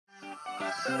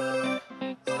Hi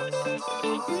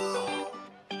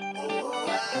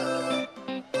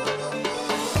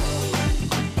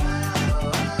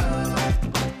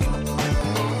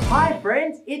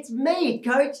friends, it's me,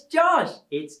 Coach Josh.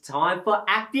 It's time for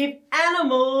Active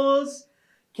Animals.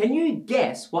 Can you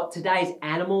guess what today's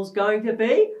animal's going to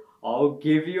be? I'll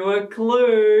give you a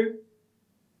clue.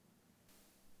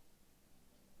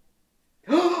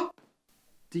 Do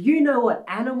you know what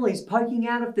animal is poking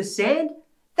out of the sand?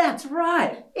 That's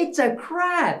right, it's a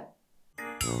crab.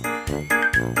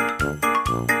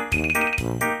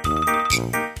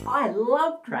 I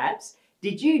love crabs.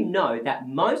 Did you know that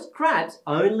most crabs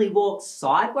only walk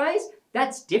sideways?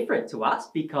 That's different to us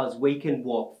because we can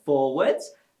walk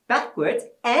forwards, backwards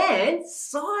and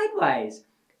sideways.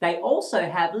 They also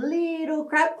have little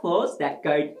crab claws that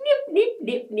go nip, nip,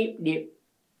 nip, nip, nip.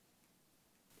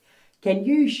 Can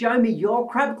you show me your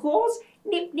crab claws?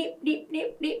 Nip, nip, nip,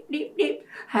 nip, nip, nip, nip.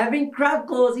 Having crab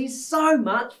claws is so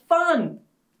much fun.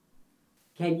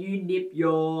 Can you nip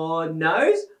your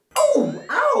nose? Oh,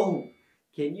 ow!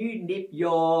 Can you nip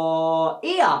your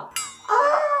ear?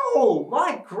 Oh,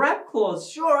 my crab claws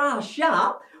sure are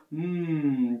sharp.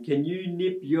 Can you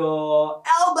nip your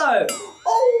elbow?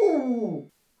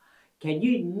 Oh! Can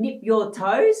you nip your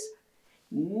toes?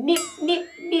 Nip, nip,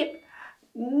 nip.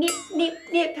 Nip, nip,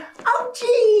 nip.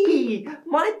 Ouchie!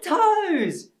 My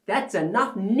toes! That's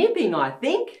enough nipping, I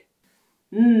think.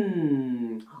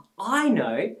 I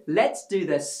know. Let's do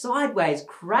the sideways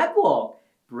crab walk.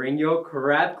 Bring your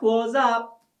crab claws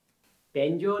up.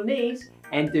 Bend your knees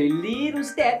and do little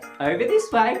steps over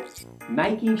this way,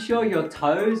 making sure your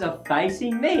toes are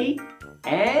facing me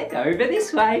and over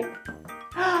this way.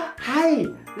 Hey,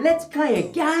 let's play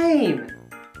a game.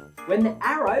 When the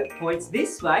arrow points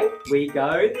this way, we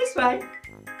go this way.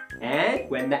 And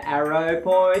when the arrow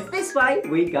points this way,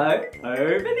 we go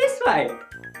over this way.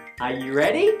 Are you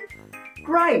ready?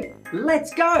 Great,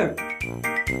 let's go.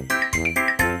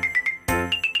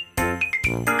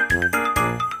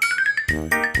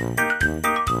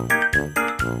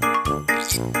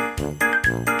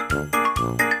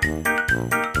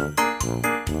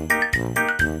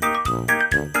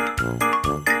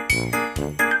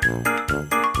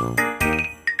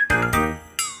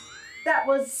 That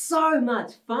was so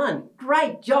much fun.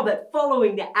 Great job at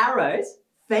following the arrows.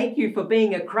 Thank you for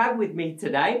being a crab with me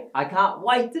today. I can't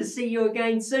wait to see you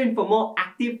again soon for more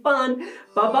active fun.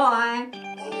 Bye-bye.